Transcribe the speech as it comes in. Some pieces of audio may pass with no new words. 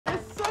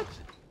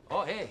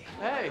Oh, hey.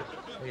 Hey.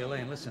 Hey,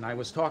 Elaine, listen, I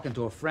was talking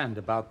to a friend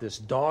about this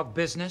dog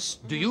business.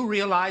 Do you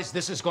realize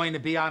this is going to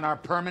be on our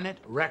permanent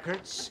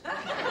records?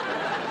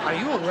 Are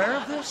you aware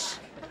of this?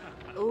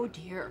 Oh,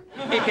 dear.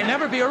 It can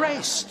never be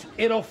erased.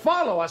 It'll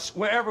follow us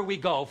wherever we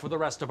go for the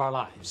rest of our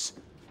lives.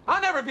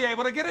 I'll never be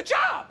able to get a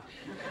job.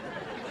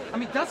 I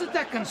mean, doesn't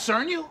that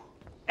concern you?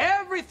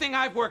 Everything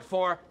I've worked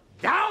for,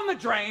 down the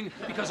drain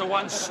because of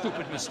one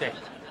stupid mistake.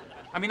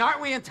 I mean,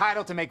 aren't we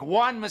entitled to make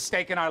one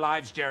mistake in our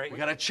lives, Jerry? We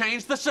gotta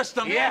change the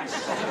system. Yes.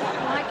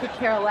 Well, I could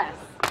care less.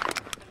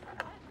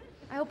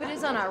 I hope it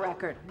is on our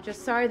record. I'm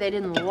just sorry they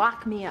didn't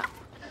lock me up.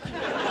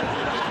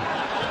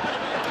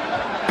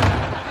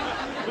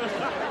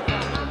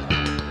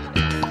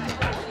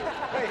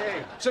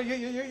 Hey, so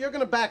you're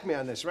gonna back me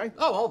on this, right?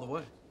 Oh, all the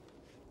way.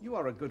 You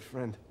are a good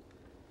friend.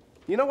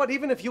 You know what?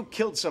 Even if you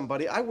killed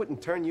somebody, I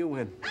wouldn't turn you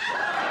in.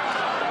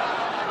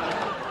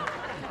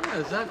 Yeah,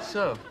 is that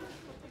so?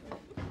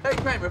 Hey,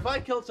 Kramer, if I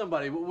killed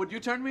somebody, would you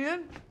turn me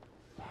in?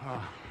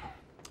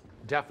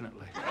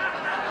 Definitely.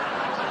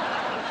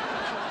 Are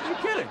you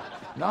kidding?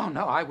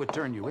 No, I would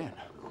turn you in.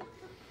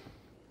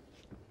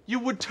 You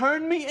would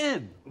turn me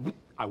in?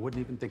 I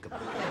wouldn't even think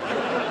about it.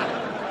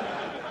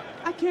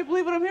 I can't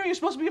believe what I'm hearing. You're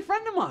supposed to be a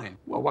friend of mine.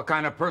 Well, what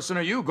kind of person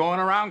are you going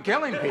around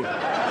killing people?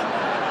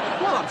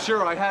 Well, I'm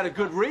sure I had a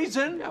good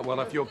reason. Yeah, well,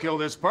 if you'll kill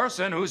this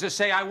person, who's to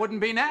say I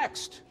wouldn't be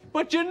next?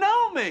 But you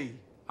know me.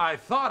 I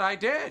thought I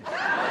did.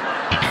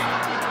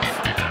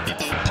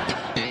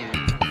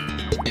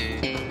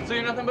 So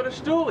you're nothing but a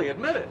stoolie,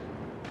 admit it.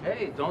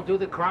 Hey, don't do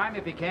the crime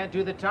if you can't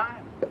do the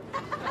time.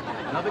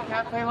 Another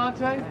cafe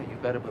latte? Yeah, you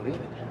better believe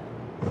it.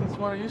 Since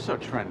when are you so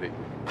trendy?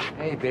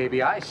 Hey,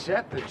 baby, I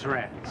set the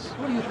trends.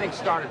 Who do you think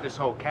started this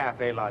whole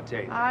cafe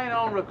latte? I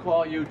don't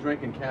recall you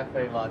drinking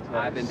cafe lattes.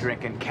 I've been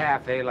drinking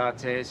cafe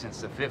lattes since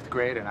the 5th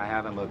grade, and I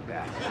haven't looked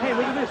back. Hey,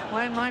 look at this.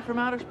 Plan 9 from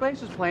Outer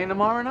Space is playing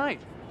tomorrow night.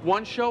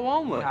 One show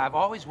only. I've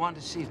always wanted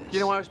to see this. You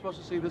know why I was supposed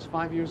to see this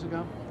 5 years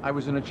ago? I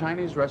was in a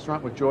Chinese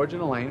restaurant with George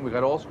and Elaine. We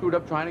got all screwed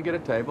up trying to get a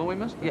table. We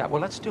missed it. Yeah, well,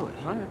 let's do it.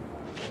 All right.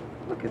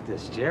 Look at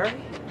this, Jerry.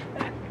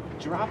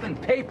 Dropping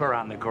paper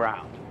on the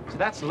ground. So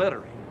that's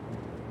littering.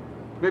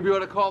 Maybe you ought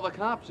to call the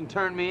cops and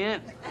turn me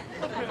in.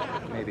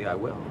 Maybe I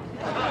will.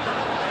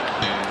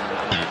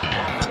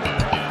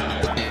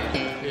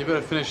 You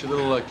better finish your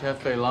little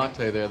cafe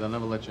latte there. They'll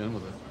never let you in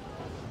with it.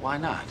 Why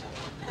not?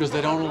 Because they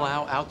don't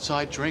allow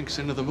outside drinks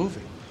into the movie.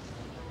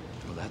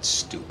 Well, that's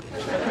stupid.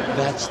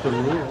 That's the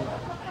rule.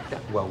 Yeah,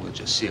 well, we'll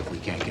just see if we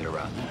can't get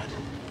around that.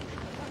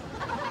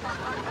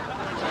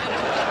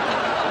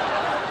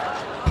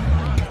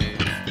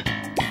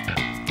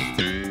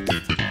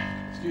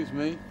 Excuse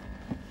me.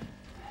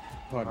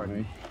 Pardon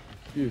me.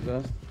 Excuse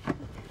us.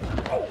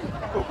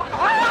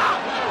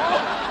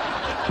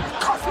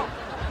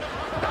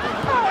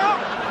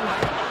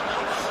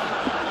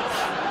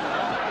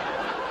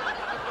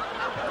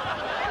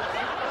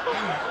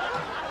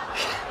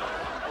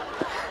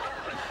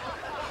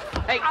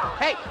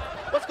 Hey,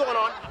 what's going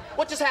on?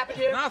 What just happened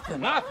here?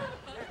 Nothing. What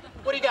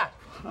do you got?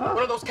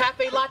 One of those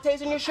cafe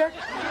lattes in your shirt?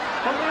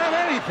 I don't have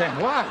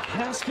anything. Why?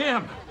 Ask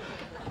him.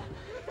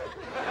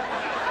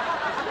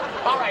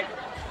 All right.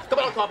 Come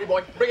on, coffee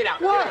boy. Bring it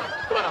out. What?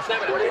 Come on, I'll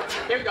snap it out.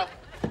 Here we go.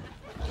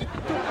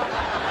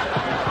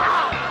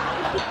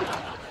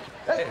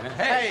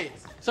 Hey,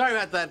 sorry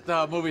about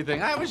that movie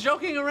thing. I was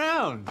joking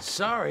around.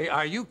 Sorry,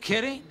 are you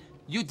kidding?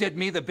 You did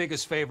me the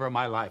biggest favor of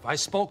my life. I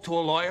spoke to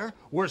a lawyer.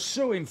 We're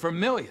suing for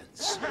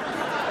millions.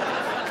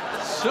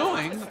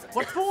 Suing?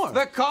 What for?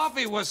 The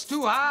coffee was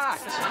too hot.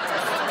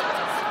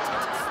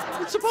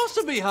 It's supposed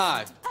to be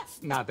hot.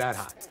 Not that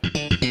hot.